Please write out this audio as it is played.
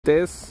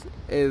This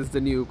is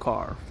the new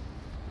car.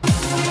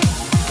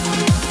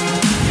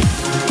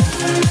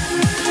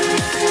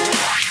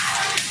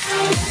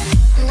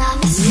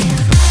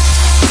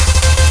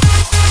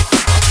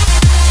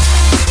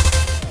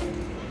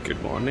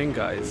 Good morning,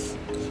 guys.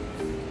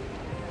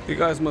 You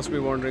guys must be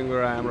wondering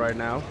where I am right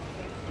now.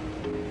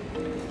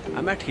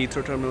 I'm at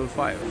Heathrow Terminal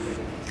 5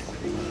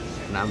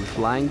 and I'm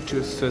flying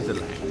to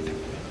Switzerland.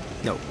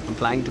 No, I'm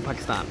flying to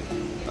Pakistan.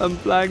 I'm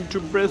flying to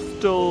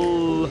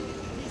Bristol.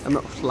 I'm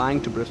not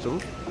flying to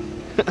Bristol.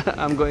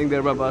 I'm going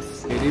there by bus.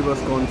 मेरी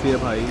बस कौन सी है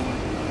भाई?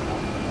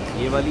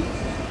 ये वाली?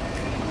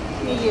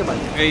 ये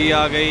वाली?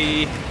 आ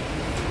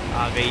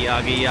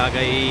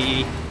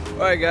गई.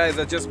 Alright guys,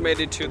 I just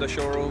made it to the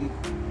showroom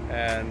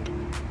and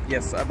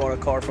yes, I bought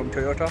a car from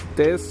Toyota.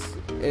 This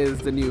is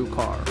the new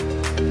car.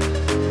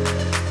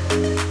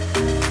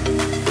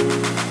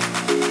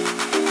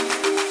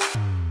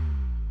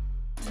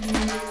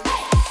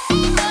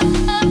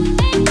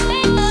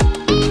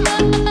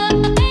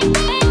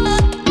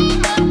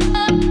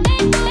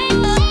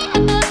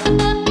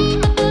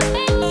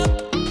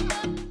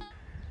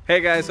 Hey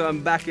guys, so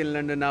I'm back in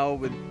London now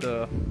with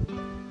the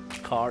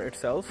car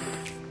itself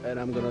and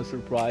I'm gonna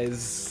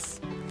surprise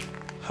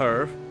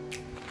her,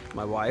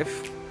 my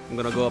wife. I'm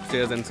gonna go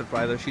upstairs and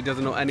surprise her. She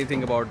doesn't know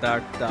anything about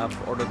that. I've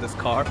ordered this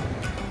car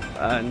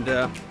and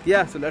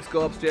yeah, so let's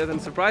go upstairs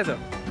and surprise her.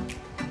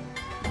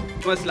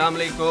 Assalamu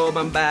alaikum,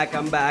 I'm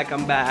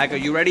back. Are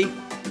you ready?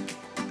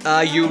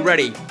 Are you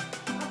ready?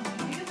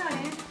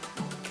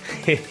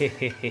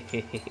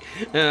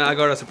 I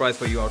got a surprise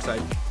for you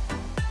outside.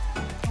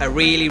 A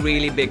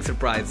really big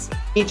surprise.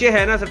 नीचे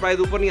है ना surprise,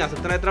 ऊपर नहीं आ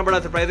सकता ना, इतना बड़ा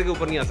surprise है कि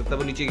ऊपर नहीं आ सकता,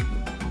 वो नीचे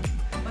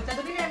बच्चा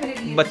तो नहीं है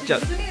मेरे लिए, बच्चा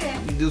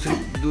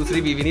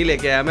दूसरी बीवी नहीं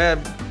लेके आया मैं,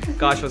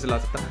 काश वैसे ला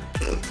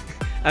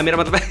सकता। मेरा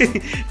मतलब है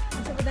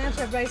बताया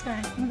सरप्राइज कहाँ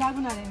है, मजाक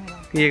बना रहे हैं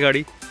मेरा। ये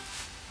गाड़ी,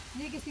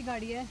 ये किसकी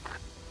गाड़ी है?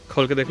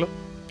 खोल के देख लो,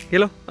 ये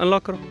लो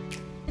अनलॉक करो।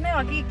 मैं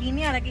वाकई यकीन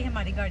नहीं आ रहा कि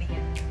हमारी गाड़ी है।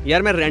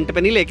 यार मैं रेंट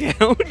पे नहीं लेके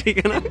आया हूँ, ठीक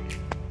है ना?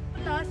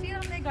 लास्ट ईयर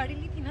हमने गाड़ी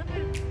ली थी ना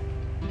फिर।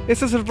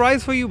 It's a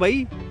surprise for you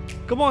भाई,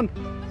 come on.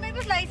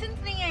 License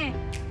नहीं है।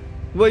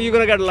 Well, you're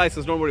gonna get a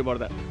license. Don't worry about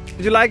that.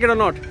 Did you like it or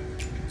not?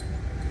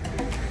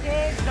 ये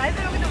drive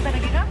करोगे तो पता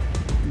लगेगा।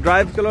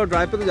 Drive करो,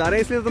 drive पे तो जा रहे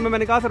हैं इसलिए तो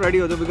मैंने कहा था ready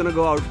हो जाओ. We're gonna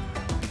go out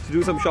to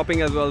do some shopping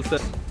as well. So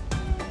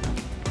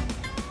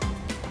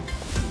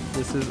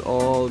this is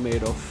all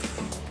made of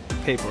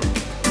paper.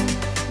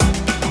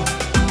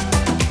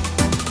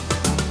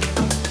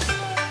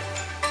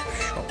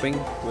 Shopping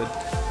with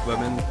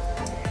women.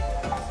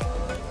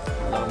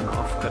 Alarm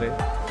off करे.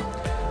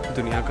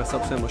 दुनिया का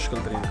सबसे मुश्किल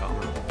तरीन काम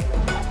है.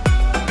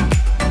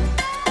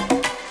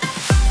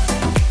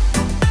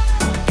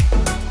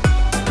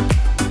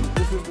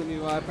 This is the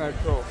new iPad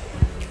Pro.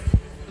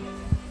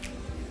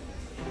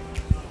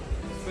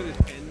 It's very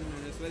thin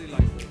and it's very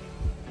lightweight.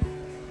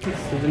 This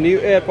is the new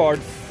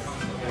AirPods.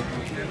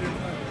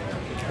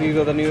 These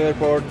are the new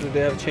AirPods.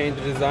 They have changed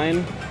the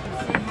design.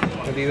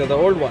 And these are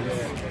the old ones.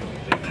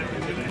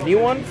 New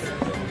ones,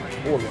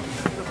 old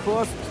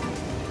ones.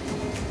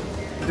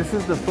 This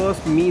is the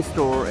first Me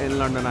store in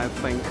London, I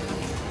think.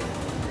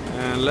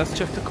 And let's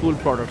check the cool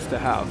products they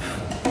have.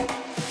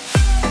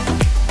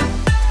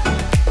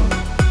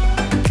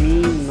 Me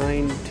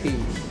 90.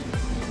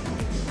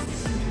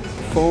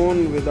 Phone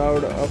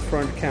without a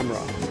front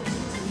camera.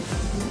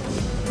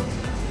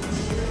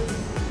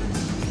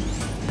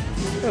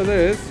 Oh,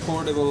 there is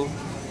portable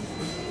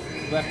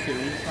vacuum.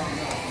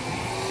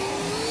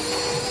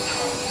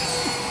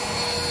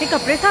 ये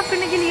कपड़े साफ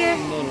करने के लिए?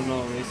 No.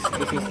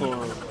 This is for,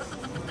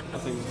 I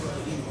think,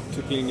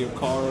 to clean your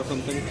car or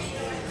something.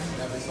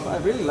 I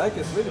really like it.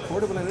 It's really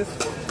portable and it's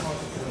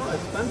not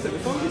expensive.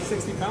 It's only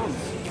 £60.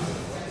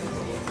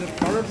 The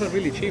products are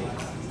really cheap.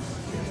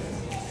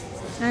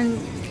 And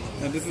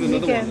this is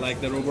another one,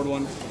 like the robot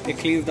one. It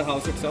cleans the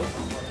house itself.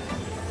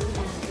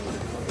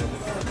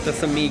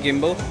 That's a Me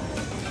gimbal.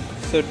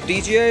 So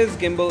DJI's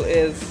gimbal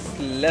is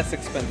less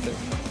expensive.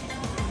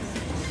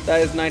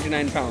 That is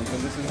 £99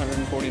 and this is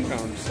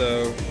 £114.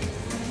 So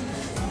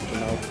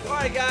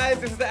alright guys,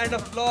 this is the end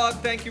of the vlog.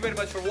 Thank you very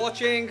much for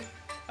watching.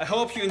 I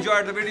hope you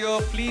enjoyed the video.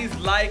 Please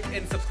like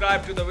and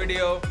subscribe to the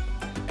video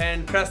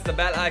and press the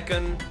bell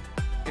icon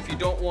if you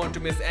don't want to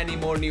miss any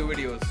more new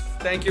videos.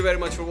 Thank you very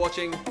much for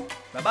watching.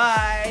 Bye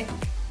bye.